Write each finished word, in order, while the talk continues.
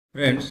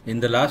Friends, in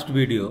the last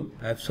video,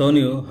 I have shown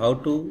you how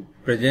to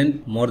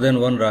present more than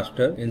one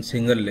raster in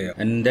single layer.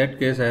 And in that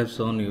case, I have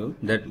shown you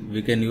that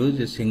we can use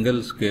a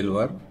single scale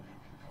bar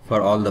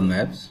for all the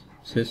maps,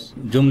 since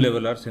zoom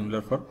level are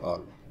similar for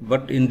all.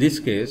 But in this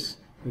case,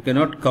 we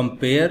cannot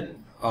compare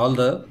all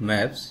the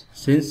maps,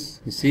 since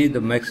you see the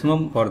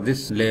maximum for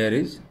this layer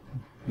is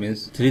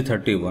means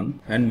 331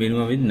 and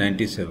minimum is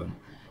 97.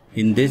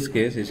 In this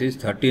case, this is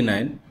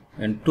 39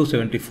 and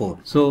 274.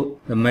 So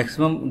the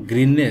maximum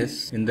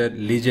greenness in the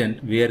legend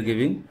we are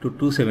giving to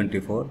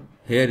 274.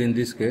 Here in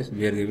this case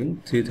we are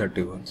giving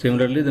 331.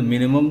 Similarly, the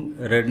minimum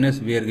redness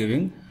we are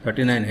giving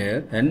 39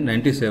 here and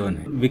 97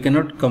 here. We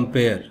cannot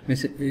compare.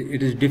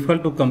 It is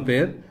difficult to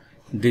compare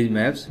these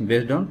maps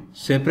based on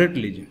separate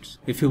legends.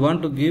 If you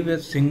want to give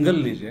a single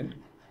legend,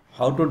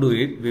 how to do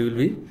it we will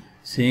be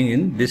seeing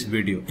in this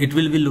video. It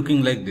will be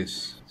looking like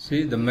this.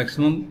 See, the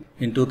maximum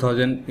in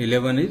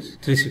 2011 is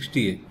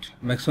 368.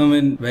 Maximum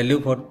in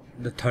value for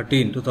the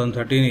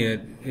 2013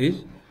 year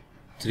is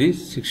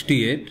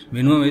 368.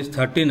 Minimum is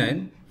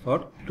 39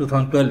 for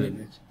 2012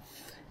 image.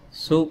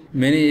 So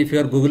if you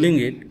are googling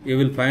it, you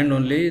will find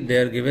only they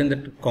are given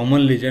that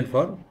common legend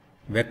for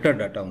vector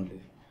data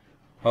only.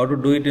 How to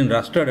do it in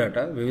raster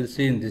data we will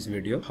see in this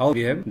video. How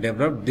we have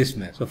developed this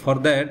map. So for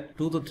that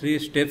 2 to 3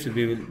 steps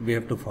we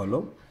have to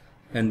follow,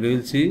 and we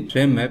will see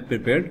same map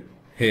prepared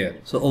here.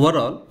 So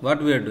overall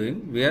what we are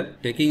doing, we are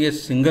taking a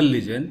single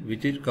legend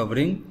which is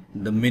covering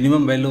the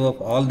minimum value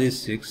of all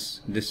these six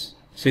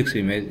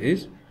image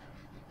is,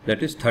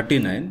 that is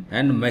 39,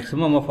 and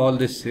maximum of all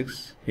these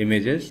 6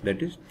 images,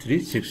 that is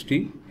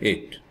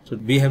 368. So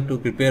we have to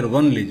prepare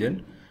one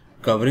legend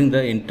covering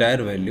the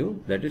entire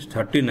value, that is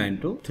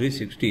 39 to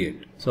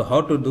 368. So how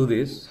to do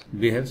this?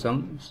 We have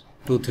some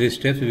 2-3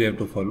 steps we have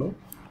to follow.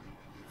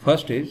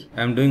 First is,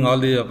 I am doing all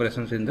these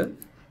operations in the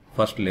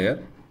first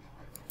layer.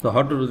 So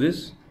how to do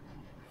this?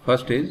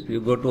 First is, you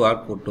go to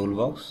Arc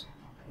toolbox.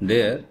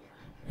 There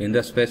in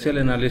the special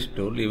analysis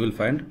tool you will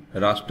find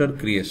raster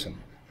creation.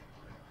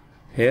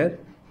 Here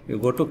you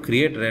go to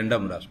create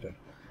random raster.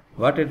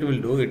 What it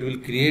will do, it will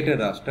create a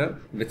raster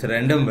with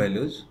random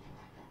values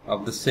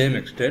of the same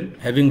extent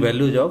having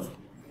values of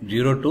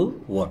 0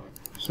 to 1.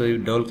 So you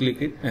double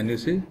click it and you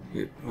see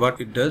what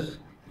it does.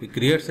 It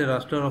creates a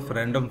raster of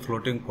random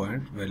floating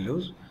point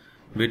values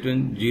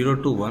between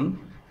 0 to 1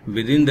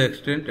 within the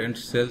extent and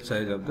cell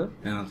size of the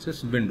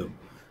analysis window.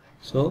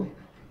 So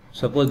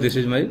suppose this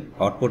is my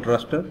output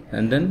raster,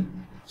 and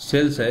then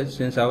cell size,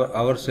 since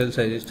our cell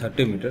size is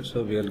 30 meters,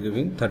 so we are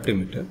giving 30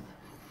 meter,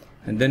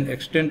 and then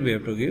extent we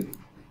have to give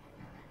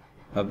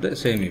of the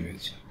same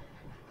image.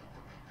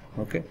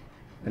 Okay,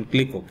 and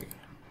click OK.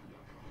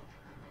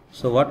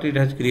 So what it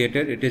has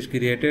created, it has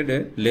created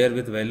a layer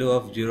with value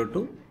of 0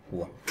 to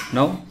 1.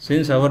 Now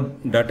since our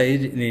data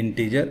is in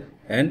integer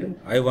and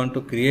I want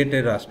to create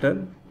a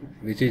raster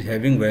which is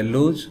having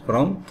values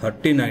from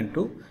 39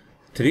 to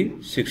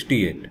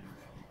 368.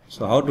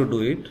 So how to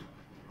do it?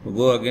 We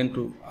go again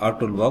to our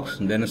toolbox,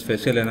 then a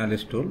special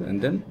analysis tool,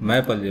 and then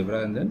map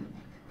algebra, and then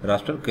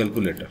raster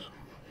calculator.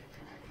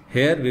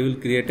 Here we will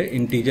create an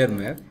integer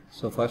map.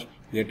 So first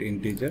get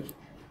integer,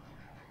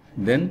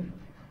 then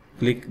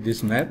click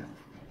this map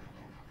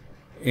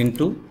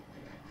into,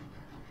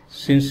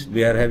 since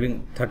we are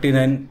having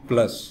 39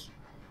 plus,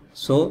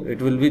 so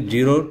it will be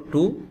 0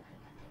 to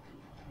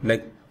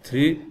like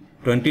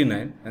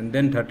 329, and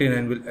then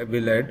 39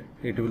 will add,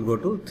 it will go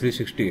to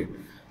 368.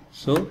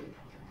 So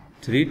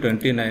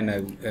 329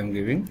 I am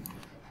giving,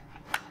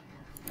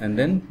 and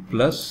then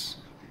plus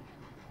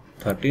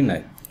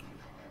 39.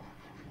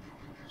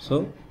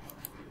 So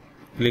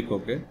click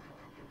OK.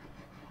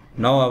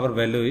 Now our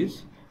value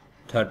is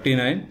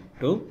 39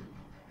 to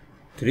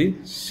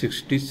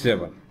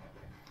 367.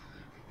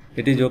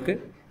 It is okay.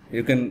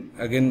 You can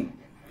again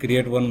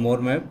create one more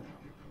map.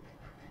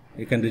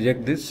 You can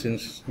reject this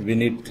since we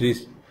need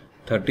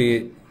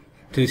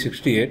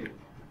 368.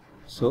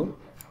 So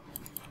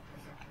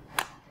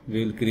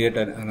we will create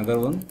another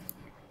one,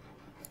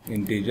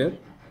 integer,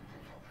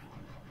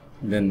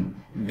 then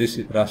this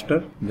is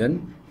raster,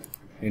 then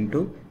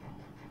into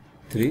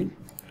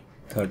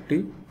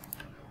 330,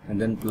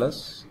 and then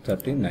plus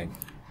 39.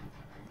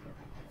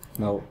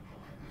 Now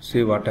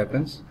see what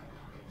happens.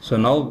 So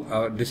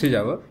now this is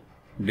our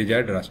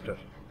desired raster,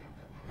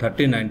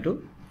 39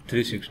 to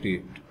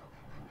 368.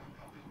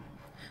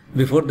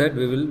 Before that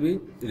we will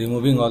be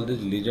removing all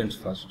these legends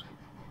first,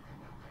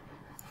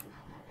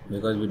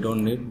 because we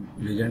don't need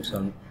legends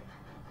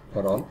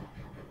for all.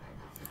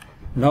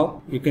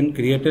 Now you can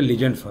create a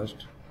legend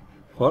first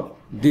for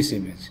this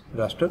image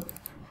raster,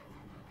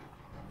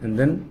 and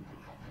then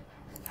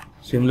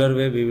similar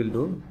way we will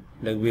do,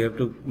 like we have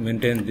to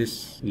maintain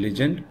this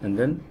legend, and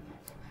then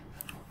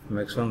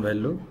maximum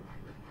value,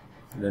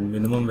 then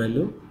minimum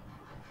value,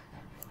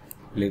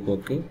 click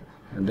OK,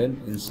 and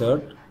then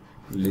insert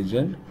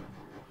legend,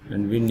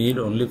 and we need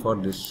only for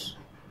this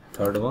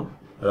third one,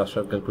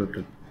 raster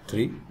calculator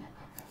 3,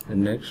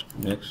 and next,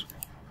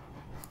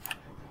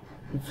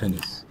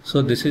 finish.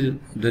 So this is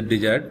the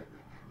desired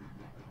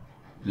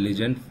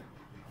legend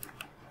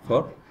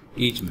for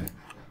each map.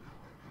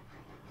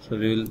 So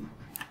we will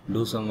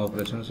do some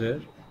operations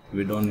here.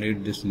 We don't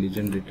need this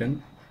legend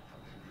written.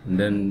 And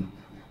then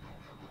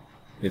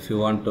if you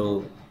want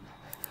to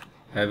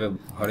have a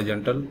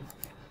horizontal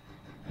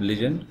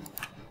legend,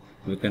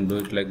 we can do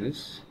it like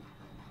this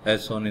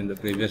as shown in the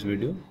previous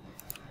video.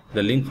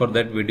 The link for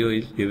that video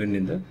is given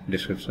in the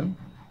description.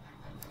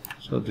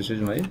 So this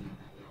is my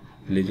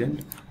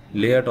legend.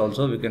 Layout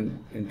also we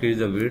can increase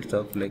the width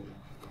of like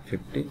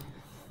 50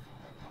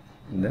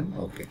 and then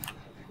OK.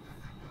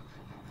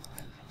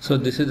 So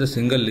this is the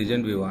single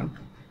legend we want.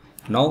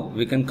 Now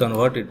we can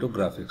convert it to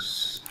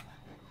graphics.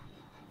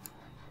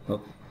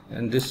 Okay.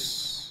 And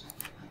this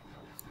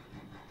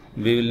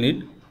we will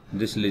need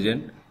this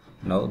legend.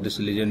 Now this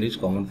legend is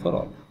common for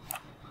all.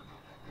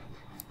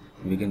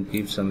 We can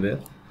keep somewhere.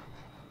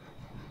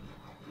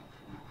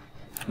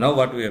 Now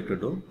what we have to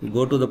do,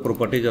 go to the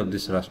properties of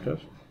this raster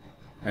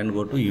and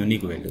go to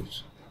unique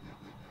values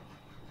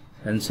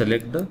and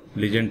select the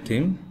legend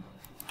theme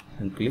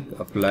and click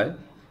apply.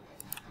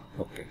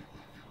 OK.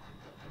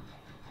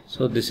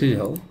 So this is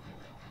how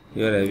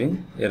you are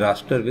having a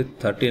raster with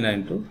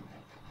 39 to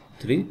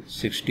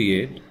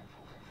 368.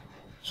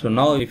 So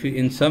now if you,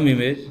 in some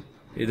image,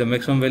 if the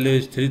maximum value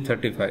is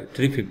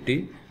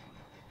 350,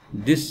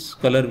 this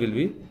color will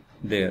be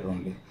there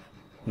only,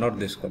 not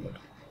this color.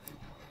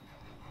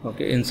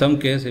 Okay, in some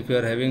case if you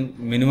are having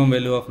minimum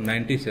value of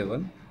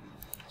 97,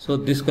 so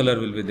this color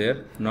will be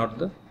there, not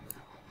the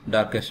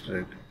darkest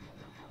red.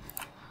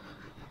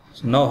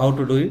 So now how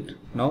to do it?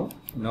 Now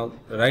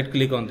right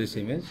click on this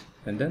image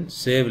and then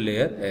save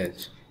layer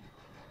as.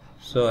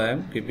 So I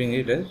am keeping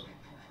it as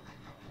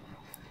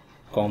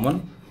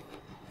common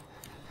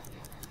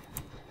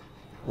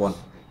 1.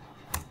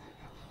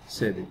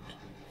 Save it.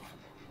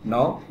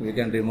 Now we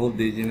can remove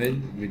this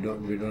image. We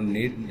don't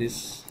need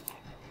this.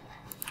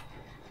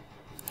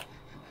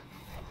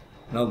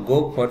 Now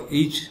go for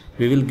each.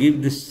 We will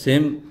give this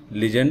same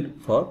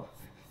legend for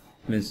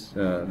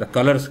the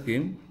color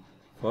scheme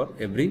for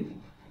every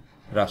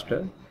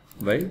raster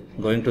by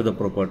going to the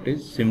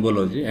properties,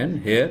 symbology, and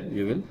here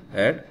you will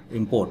add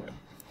import.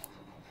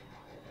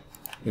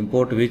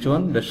 Import which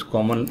one? That's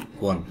common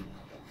 1.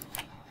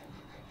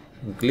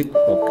 Click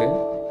OK.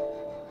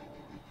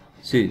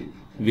 See,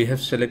 we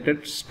have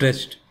selected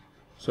stretched,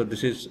 so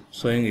this is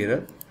showing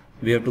error.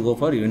 We have to go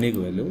for unique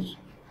values,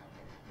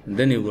 and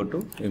then you go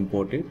to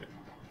import it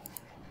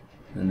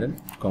and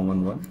then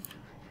common 1.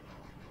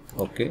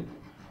 OK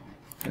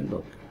and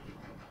OK.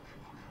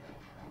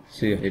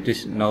 See, it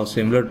is now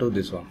similar to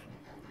this one.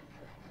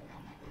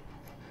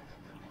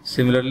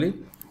 Similarly,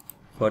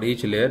 for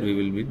each layer we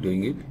will be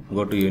doing it.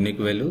 Go to unique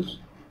values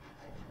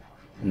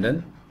and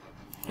then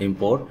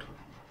import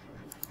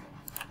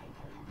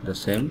the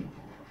same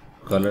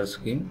color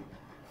scheme.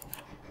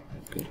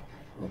 Okay,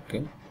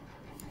 OK.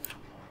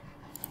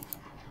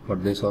 For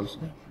this also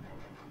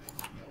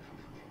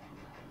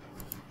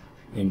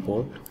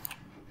import.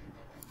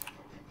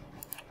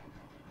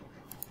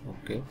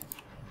 Okay,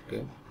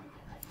 OK.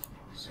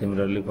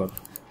 Similarly, for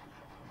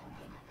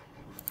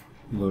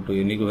go to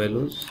unique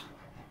values,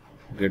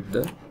 get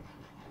the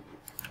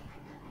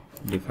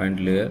defined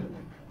layer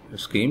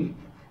scheme,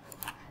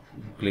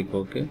 click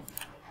OK.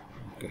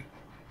 OK.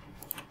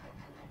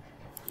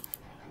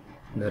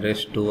 The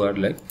rest two are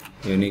like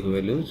unique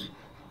values,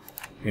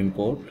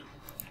 import,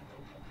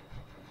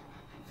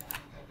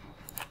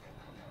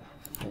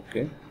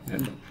 OK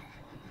and OK.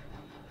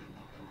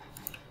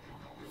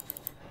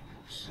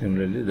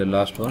 Similarly, the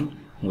last one,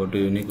 go to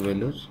unique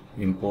values,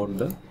 import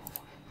the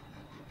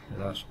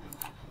last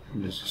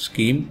this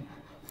scheme,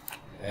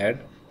 add,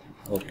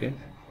 OK,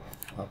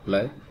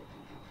 apply,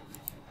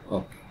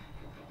 OK.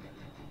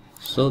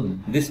 So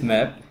this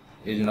map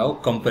is now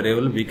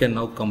comparable. We can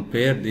now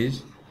compare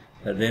these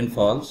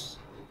rainfalls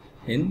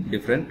in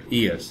different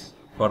years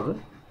for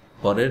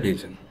a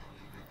region.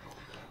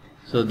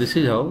 So this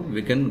is how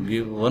we can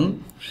give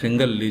one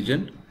single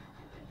legend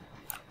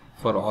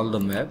for all the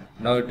map.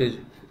 Now it is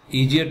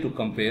easier to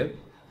compare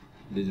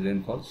these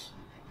rainfalls.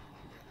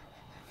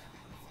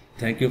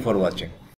 Thank you for watching.